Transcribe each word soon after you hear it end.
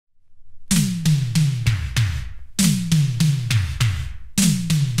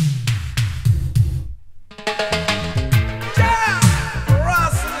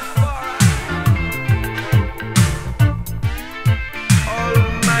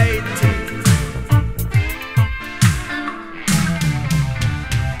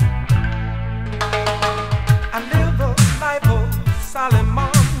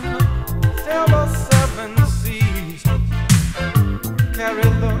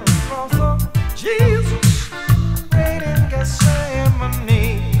cross of Jesus, prayed in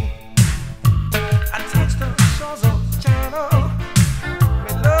Gethsemane. I touched the shores of China,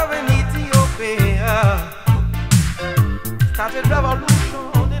 made love in Ethiopia, started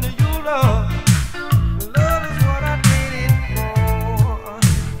revolution in Europe. Love is what I did it for.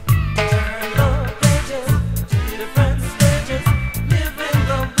 Turn the pages to different stages, live in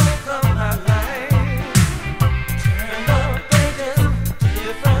the book of my life. Turn the pages to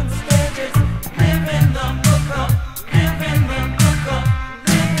different stages, live in the book of, live in the book of,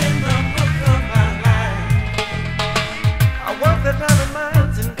 live in the book of my life. I worked the diamond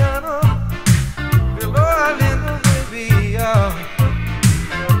mines in Ghana, below a little Libya,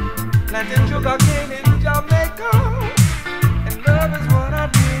 planting sugar cane in Jamaica, and love is what I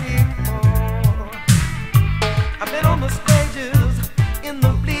did it for. I've been on the stages, in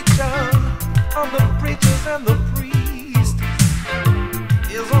the bleachers, on the preachers and the priests.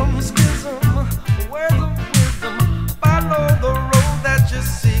 Is on the schism, words of wisdom, follow the road that you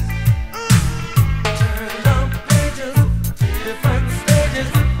seek. Turn the pages to different stages,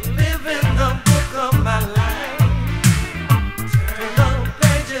 live in the book of my life. Turn the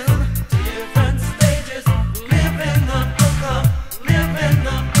pages to different stages, live in the book of, live in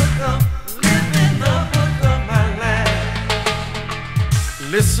the book of, live in the book of my life.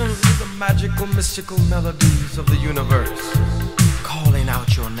 Listen to the magical, mystical melodies of the universe, calling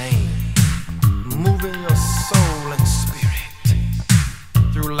out your name, moving your soul and spirit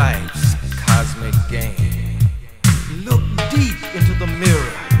through life's cosmic game. Look deep into the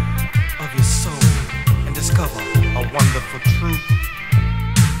mirror of your soul and discover a wonderful truth.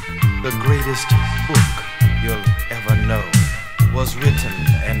 The greatest book you'll ever know was written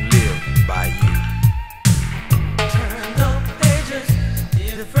and lived by you. Turn the pages,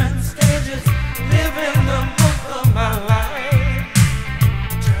 different stages, live in the book of my life.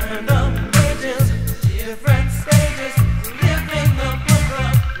 Turn the pages, different stages, live in the book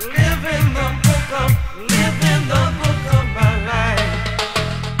of, live in the book of, live in the book of my life.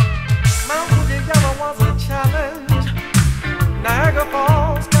 Mount Fuji was a challenge. Niagara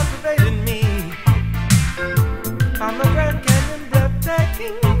Falls captivated me. Found the Grand Canyon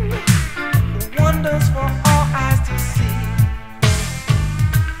breathtaking, wonders for all eyes to see.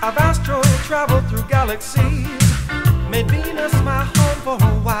 I've astral traveled through galaxies, made Venus my home for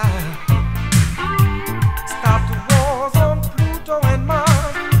a while. Stopped wars on Pluto and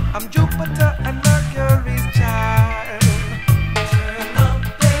Mars. I'm Jupiter and Mercury's child. Turn the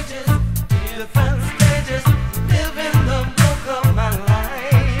pages, different stages, live in the book of my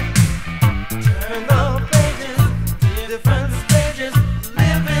life. Turn the pages, different stages,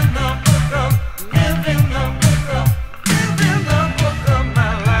 live in the book of, live in the book of, live in the book of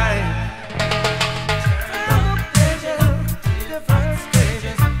my life. Turn the pages, different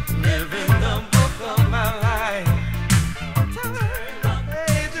stages,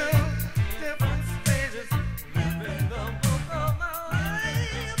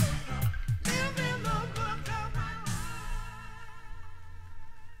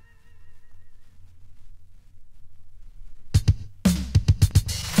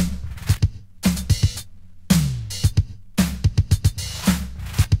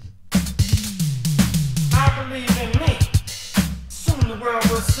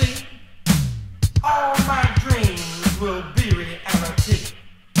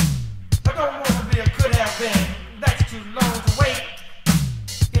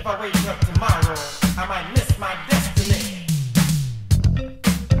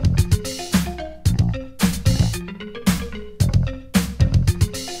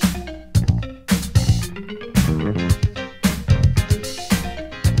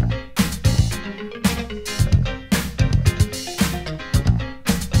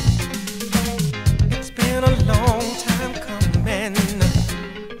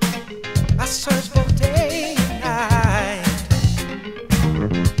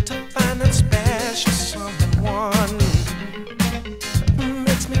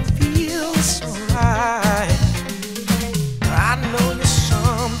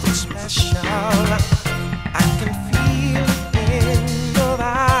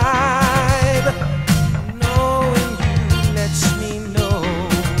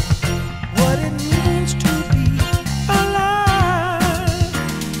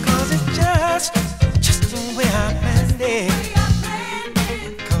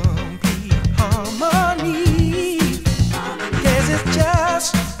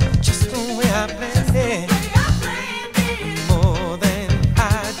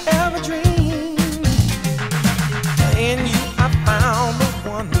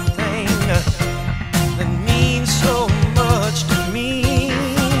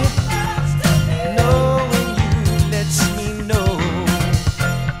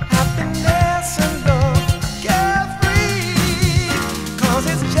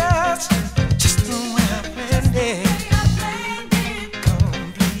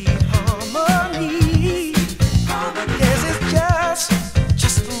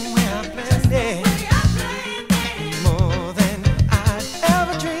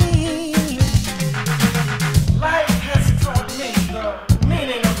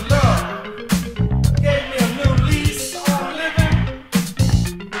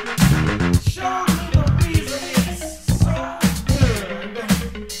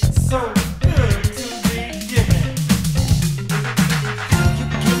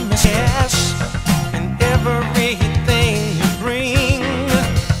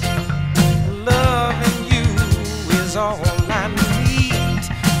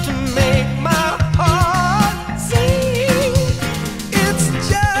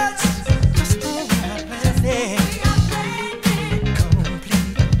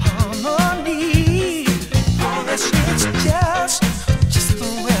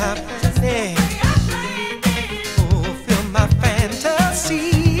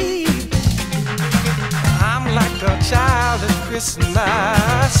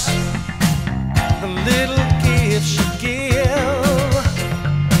 Christmas, the little gifts you give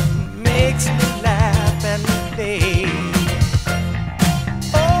makes me laugh and play.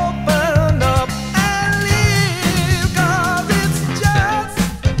 Open up and live, 'cause it's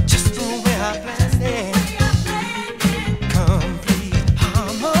just the way I planned it. Complete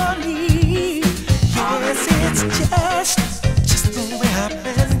harmony. Yes, it's just the way I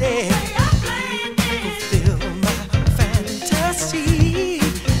planned it.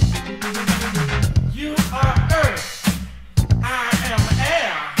 You are earth, I am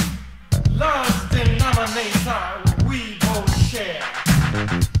air. Love's denominator, we both share.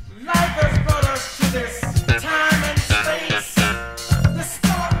 Life has brought us to this time and space. The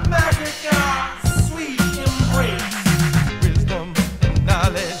start magic in our sweet embrace. Wisdom and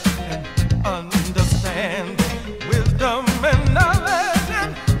knowledge and understanding. Wisdom and knowledge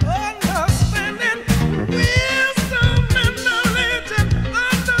and understanding. Wisdom and knowledge and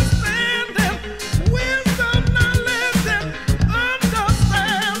understanding. Wisdom, knowledge and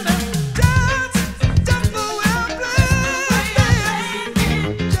understanding. Just the way I planned it.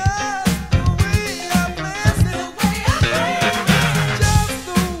 Just the way I planned it. Just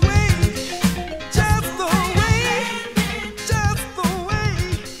the way, just the way, just the way,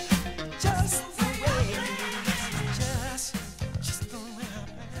 just the way, just the way I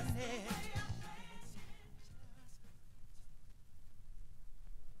planned it.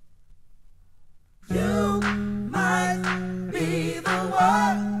 You might be the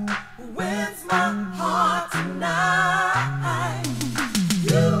one who wins my heart tonight.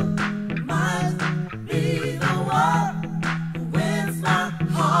 You might be the one who wins my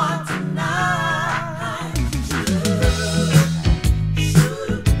heart tonight.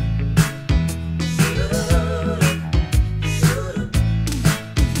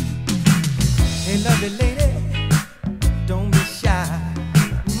 Hey, lovely lady, don't be shy.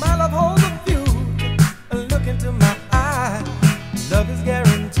 My love holds a few. Look into my eye. Love is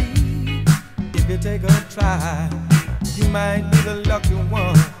guaranteed. If you take a try, you might be the lucky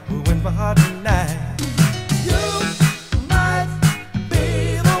one who wins my heart tonight. You might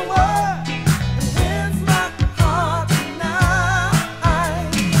be the one who wins my heart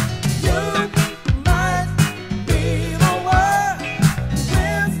tonight. You might be the one who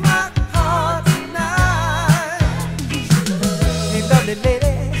wins my heart tonight. Hey, lovely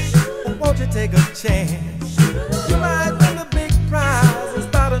lady, won't you take a chance? You might win the big prize and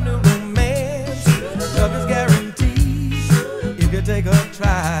start a new romance. Love is guaranteed. If you take a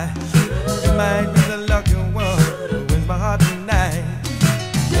try, you might be the lucky one who wins my heart tonight.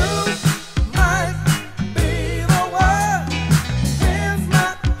 You might be the one who wins my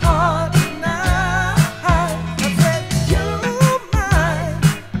heart tonight. I said you might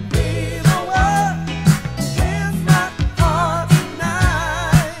be the one who wins my heart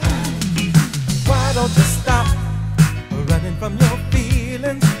tonight. Why don't you stop running from your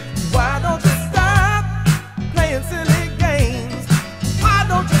feelings? Why don't you stop playing silly games? Why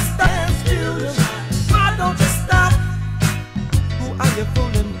don't you stop feeling? Why don't you stop? Who are you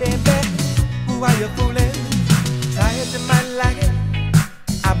fooling, baby? Who are you fooling? Try it, you might like it.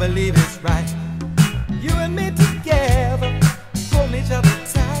 I believe it's right. You and me together, hold each other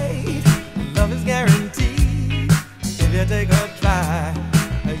tight. Love is guaranteed. If you take a try,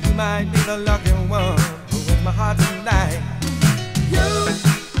 you might be the lucky one who wins my heart tonight. You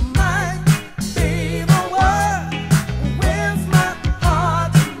might be the one who wins my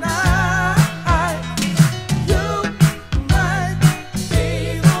heart tonight. You might be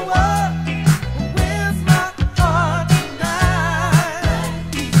the one who wins my heart tonight.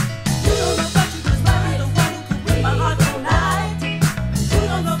 You don't know but you just might be the one who could win my heart tonight. You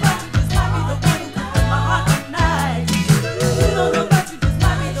don't know but you just might be the one who could win my heart tonight. You don't know but you just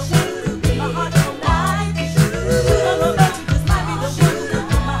might be the one who could win my heart tonight. You don't know but you just might be the one who could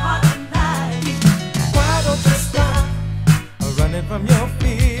win my heart tonight. Why don't you stop running from your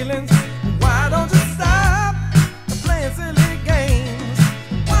feelings? Why don't you stop playing silly games?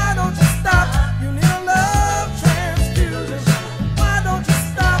 Why don't you stop? You need a love transfusion. Why don't you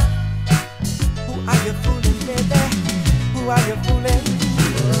stop? Who are you fooling, baby? Who are you fooling?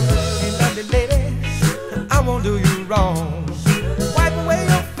 Hey, lovely lady, I won't do you wrong. Wipe away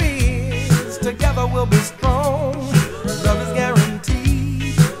your fears. Together we'll be strong. Love is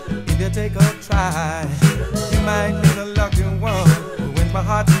guaranteed. If you take a try, you might be the lucky one who wins my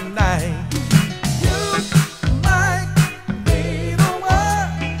heart tonight. You might be the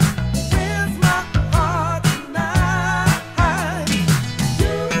one who wins my heart tonight.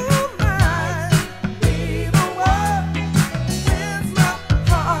 You might be the one who wins my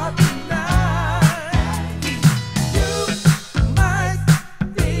heart tonight. You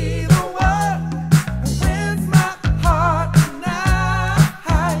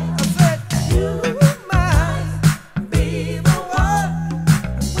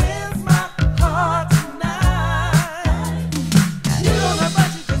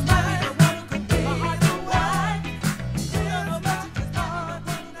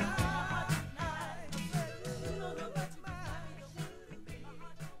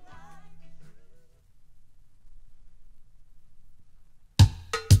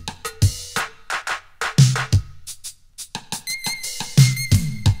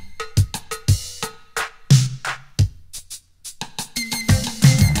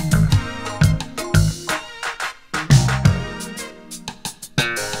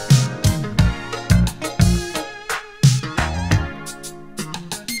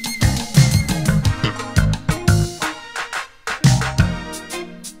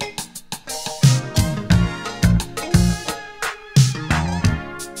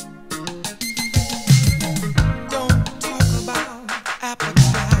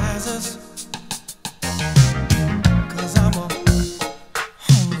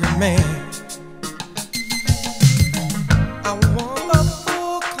man. I want a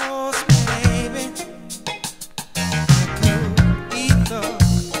full course, baby. I could eat the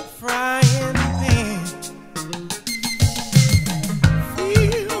frying pan.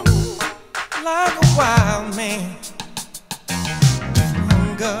 Feel like a wild man.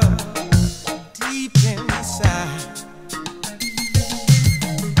 Hunger deep inside.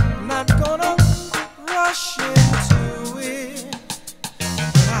 I'm not gonna rush into it.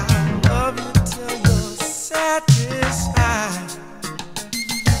 I love you till you're satisfied.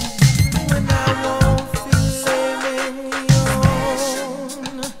 When I won't filet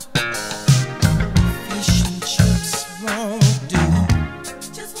mignon, fish and chips won't do.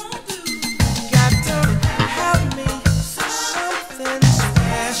 Just won't do. Got to have me something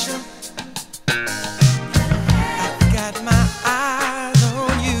special. I've got my eyes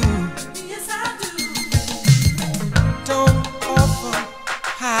on you. Yes, I do. Don't offer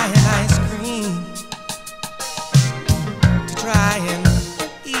pie and ice cream to try and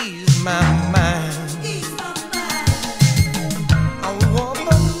ease my mind. Ease my mind. I want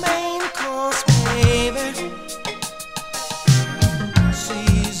the main course, baby.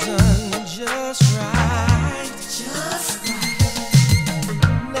 Season just right. Just right.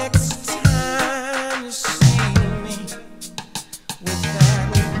 Next time you see me with that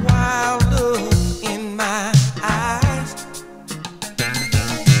wild look in my eyes,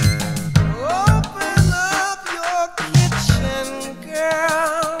 open up your kitchen,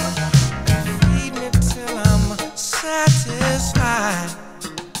 girl. Feed me till I'm satisfied.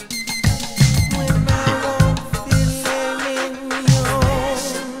 When I won't filet mignon,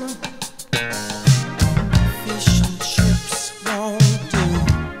 fish and chips won't do.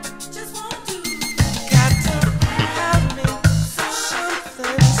 Just won't do. Got to have me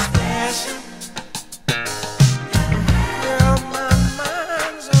something special. Girl, my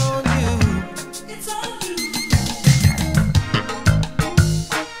mind's on you. It's on you.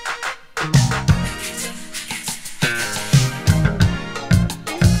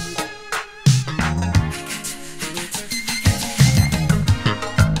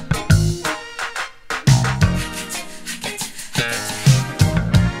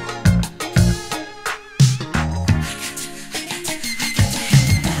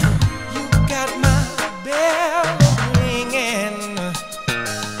 You got my bell ringing,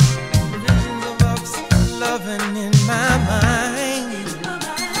 visions of us loving in my mind.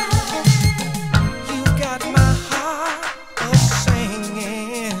 You got my heart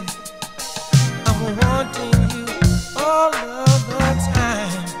a-singing. I'm wanting you all of the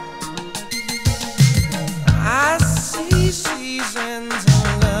time. I see seasons of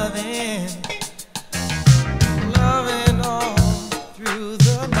loving, loving all through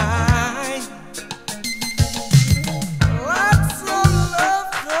the night. Lots of love,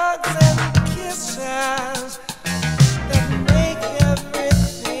 hugs, and kisses that make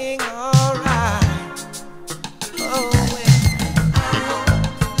everything alright. Oh, when I won't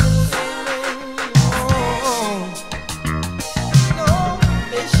filet mignon, no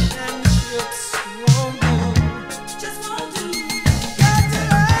fish and chips won't do. Just won't do. Got to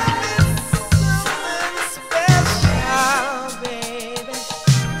have me something special, baby.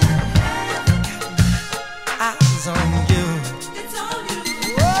 Eyes on you. It's on you.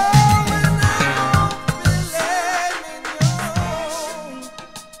 Oh, when I won't filet mignon,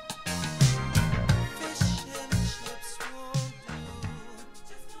 fish and chips won't do.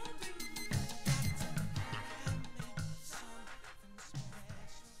 Just won't do. Got to have me something special.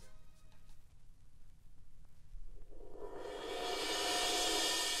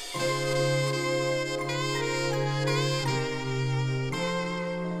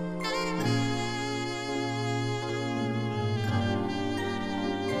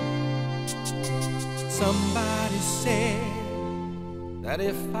 Somebody said that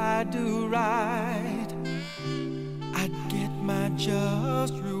if I do right, I'd get my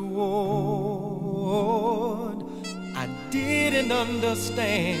just reward. I didn't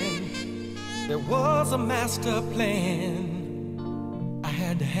understand there was a master plan. I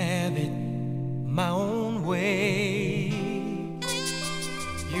had to have it my own way.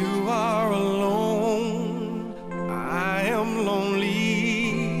 You are alone, I am lonely.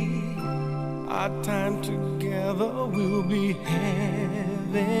 Our time together will be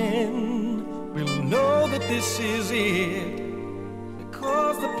heaven. We'll know that this is it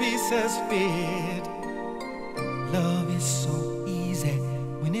because the piece has fit. Love is so easy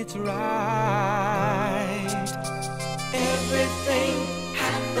when it's right. Everything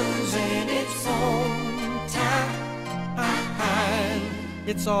happens in its own time.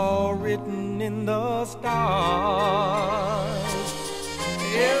 It's all written in the stars.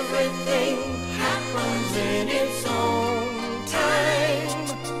 Everything happens in its own time.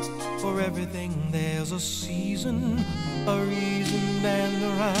 For everything there's a season, a reason and a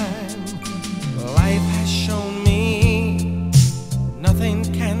rhyme. Life has shown me nothing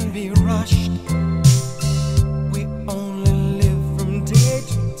can be rushed. We only live from day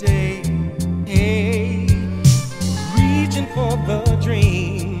to day, reaching for the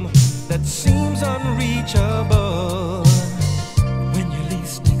dream that seems unreachable. When you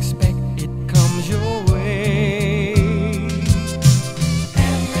least expect it comes your way.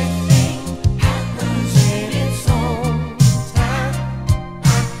 Everything happens in its own time.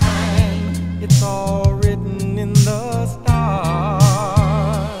 It's all written in the stars.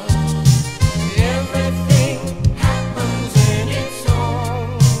 Everything happens in its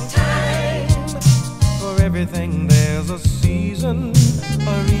own time. For everything there's a season,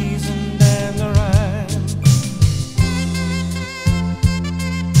 a reason and a rhyme.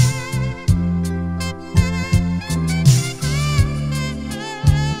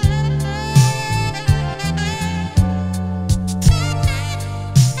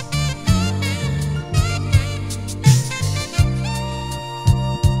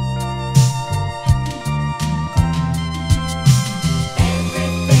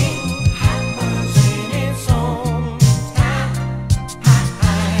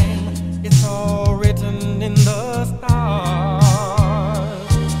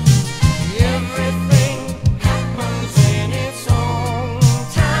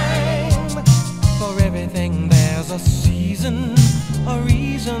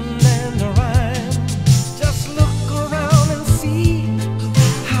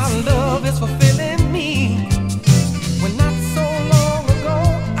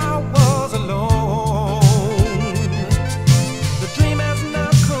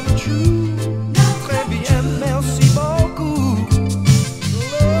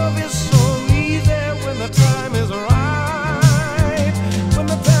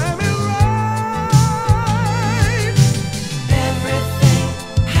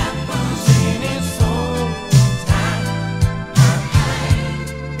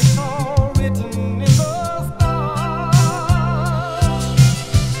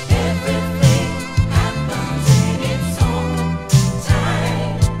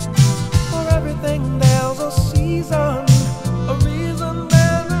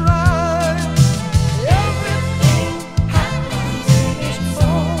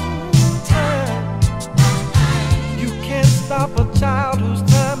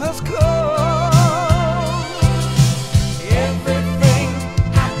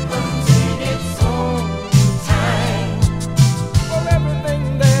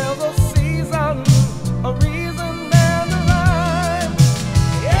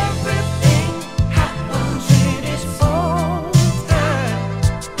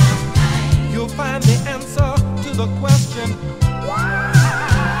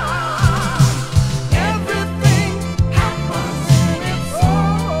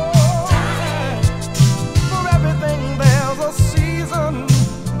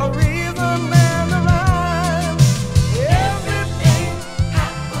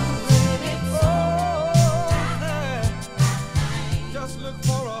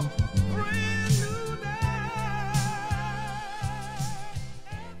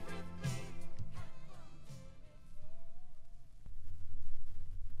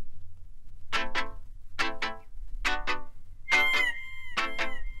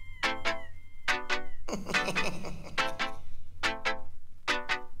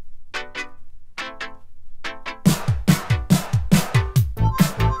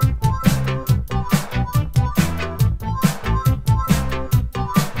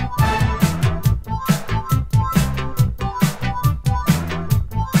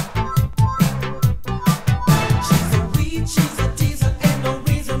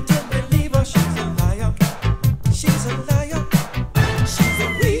 She's a liar. She's a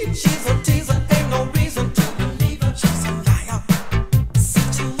weed. She's a teaser. Ain't no reason to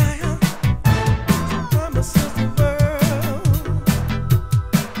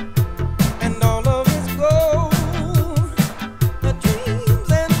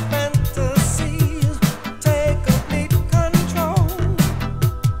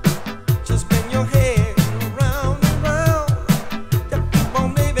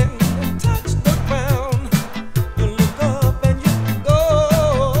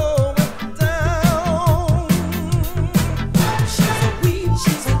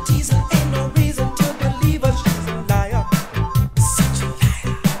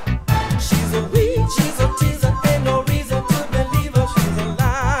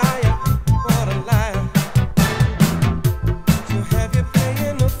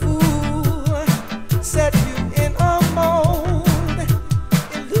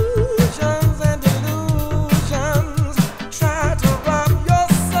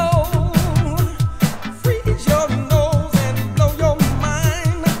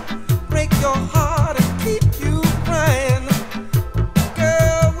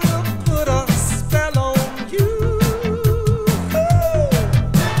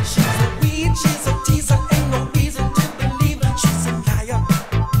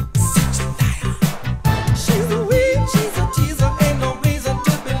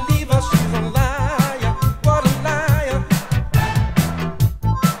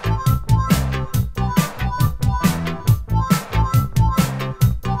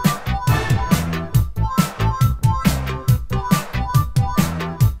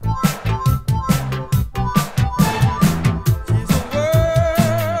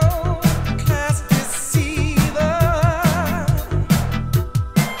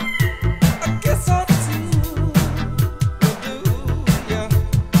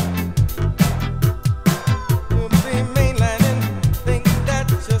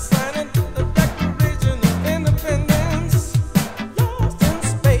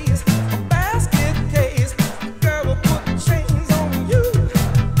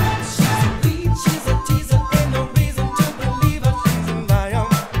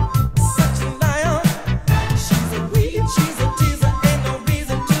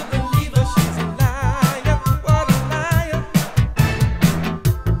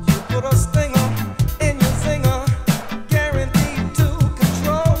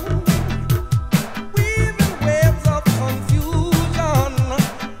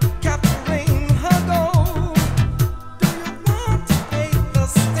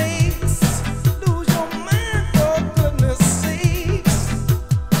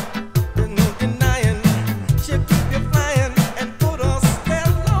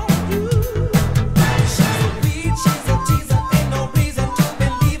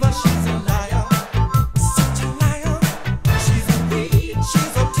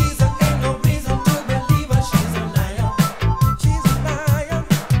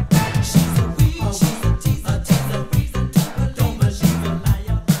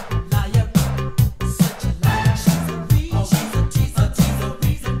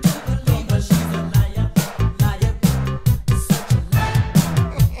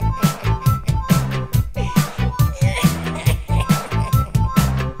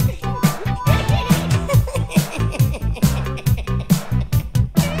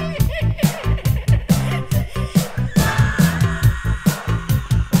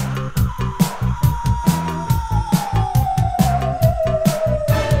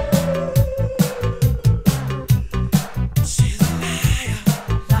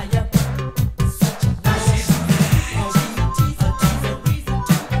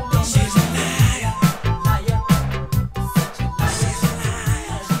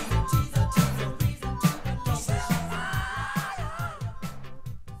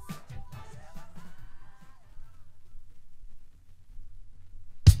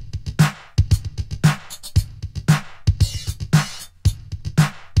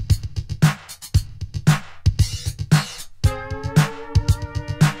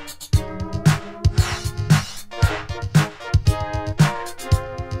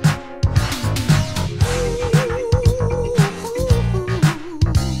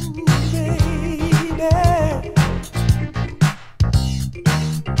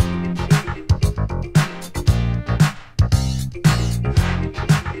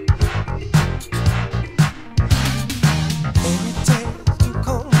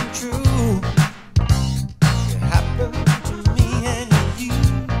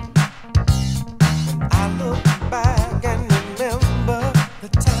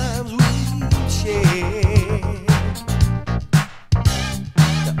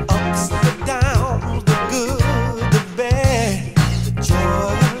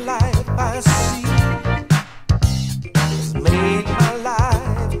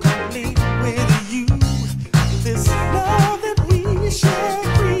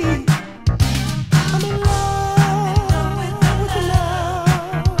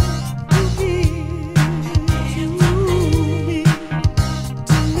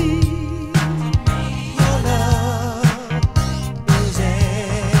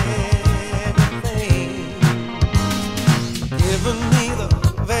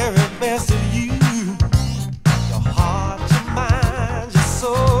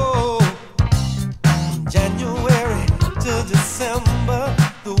December,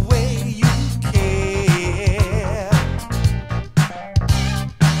 the way you care.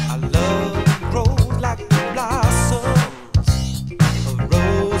 Our love grows like the blossoms of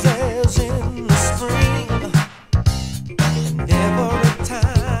roses in the spring. And every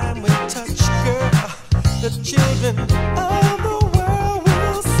time we touch, girl, the children of the world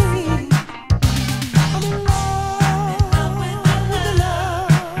will sing. I'm in love with the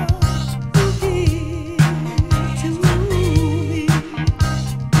love you give to me.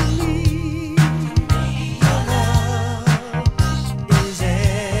 Your love is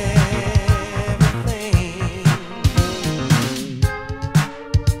everything.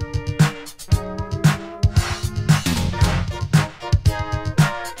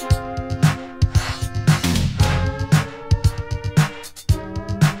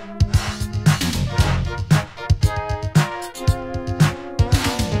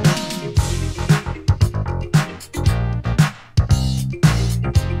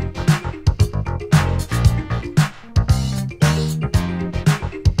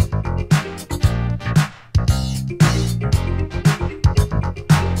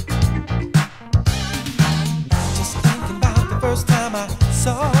 Just thinking about the first time I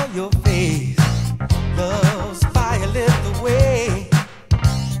saw your face. Love's fire lit the way.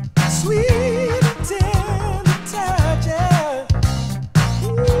 Sweet and tender touch, yeah.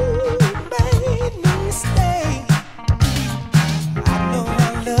 Ooh, made me stay. I know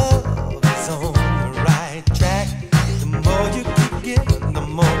our love is on the right track. The more you keep giving, the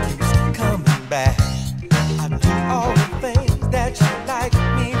more keeps coming back. I do all the things that you like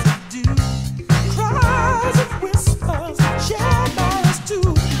me to do. Cries and whispers, shared by us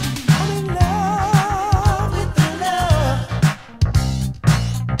two. I'm in love with the love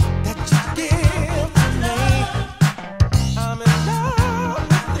that you give to me. I'm in love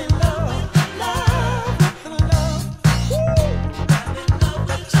with the love, with the love, woo, that you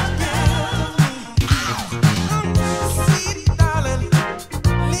give to me. I'm sweet, darling,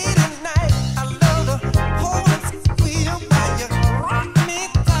 late at night. I love to hold and squeeze you while you rock me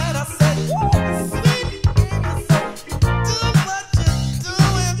tight. I said, woo, sweet baby, so do what you're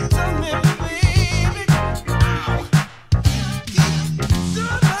doing to me, baby. Ow. Keep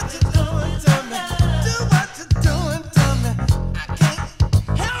doing what you're doing to me. Do what you're doing to me. I can't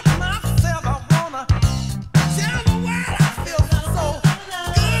help myself. I wanna tell the world I feel so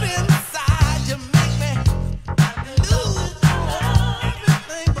good inside. You make me lose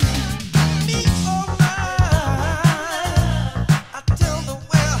everything but me, oh my. I tell the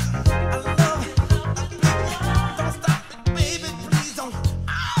world I love it. Don't stop it, baby, please don't.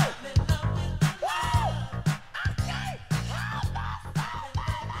 Ow! Woo! I can't help myself.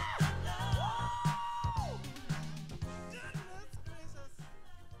 Goodness gracious.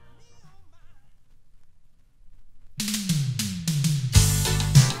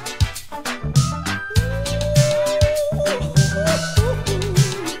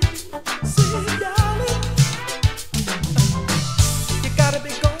 See, darling, you gotta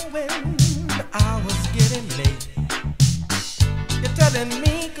be going. The hour's getting late. You're telling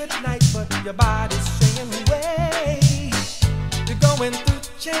me good night, but your body's saying wait. You're going through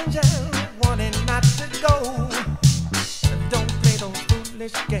changes, wanting not to go. Don't play those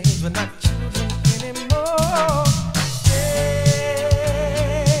foolish games. We're not children anymore. Stay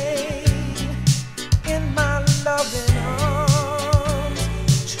in my loving arms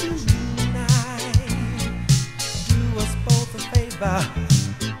tonight. Do us both a favor,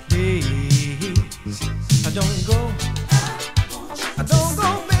 please. Don't go, don't go,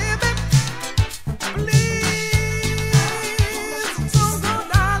 baby. Please, don't go,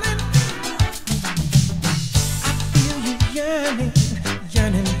 darling. I feel you yearning,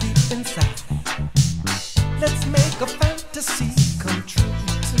 yearning deep inside. Let's make a fantasy come true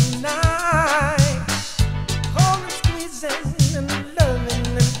tonight. Holding, squeezing, and loving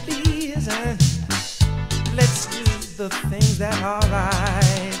and pleasing. Let's do the things that are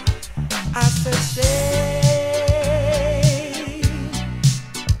right. I said stay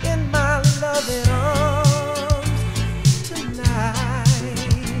in my loving arms tonight.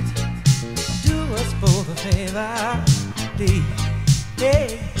 Do us both a favor, please.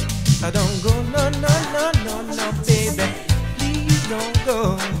 Hey, don't go, no, no, no, no, no, baby. Please don't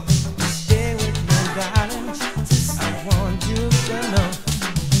go. Stay with me, darling. I want you to know.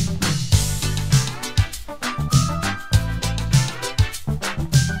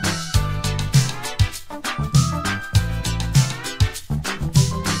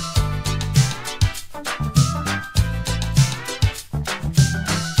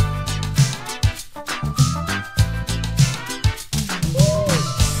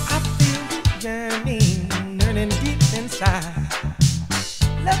 Yearning deep inside.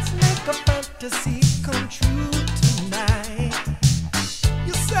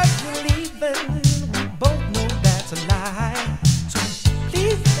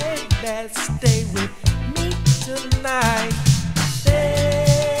 baby, stay with me tonight.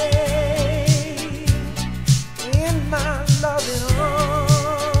 Stay in my loving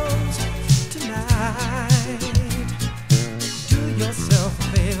arms tonight. Do yourself a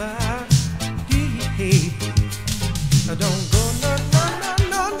favor, don't go, no, no,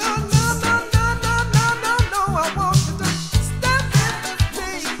 no, no, no, no, no, no, no, no, no, no. I want you to step in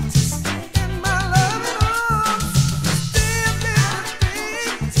in my loving arms. Step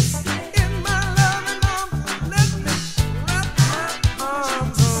in my loving arms. Let me wrap my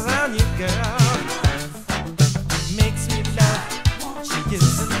arms around you, girl. Makes me love you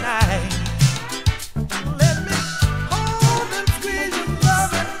tonight. Let me hold and squeeze your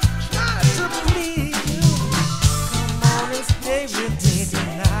love and try to please you. Stay with me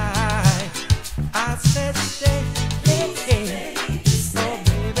tonight. I said stay, stay. Oh baby, stay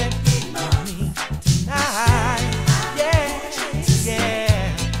with me tonight. Yeah,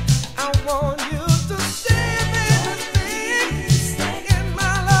 yeah. I want you to stay, baby, stay in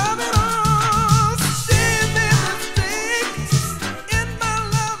my loving arms. Stay, baby, stay in my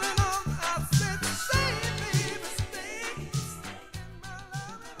loving arms. I said stay, baby, stay in my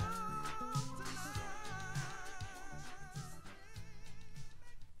loving arms tonight.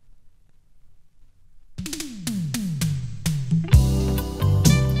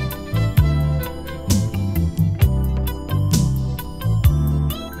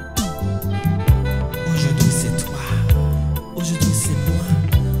 Aujourd'hui c'est toi, aujourd'hui c'est moi,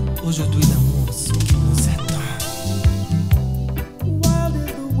 aujourd'hui l'amour ce qui nous attend. Wild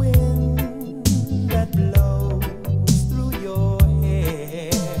is the wind that blows through your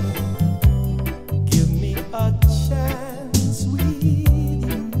hair. Give me a chance with you.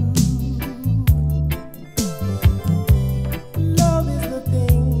 Love is the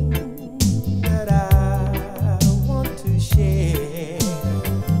thing that I want to share.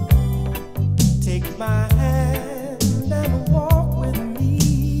 Take my hand and walk with me.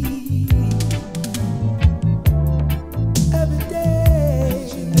 Every day,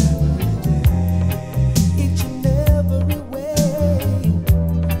 each and every way.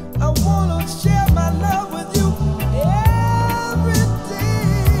 I wanna share my love with you every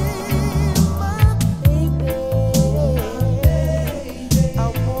day, my baby. I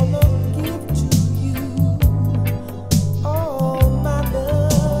wanna give to you all my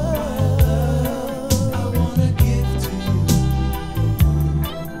love. I wanna give to you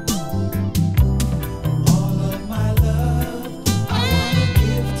all of my love. I wanna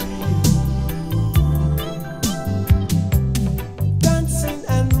give to you. Dancing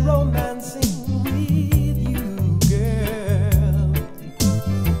and romancing with you, girl,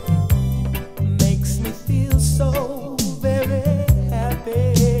 makes me feel so very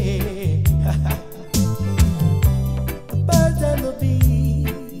happy. The birds and the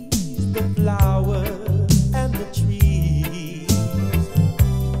bees, the flowers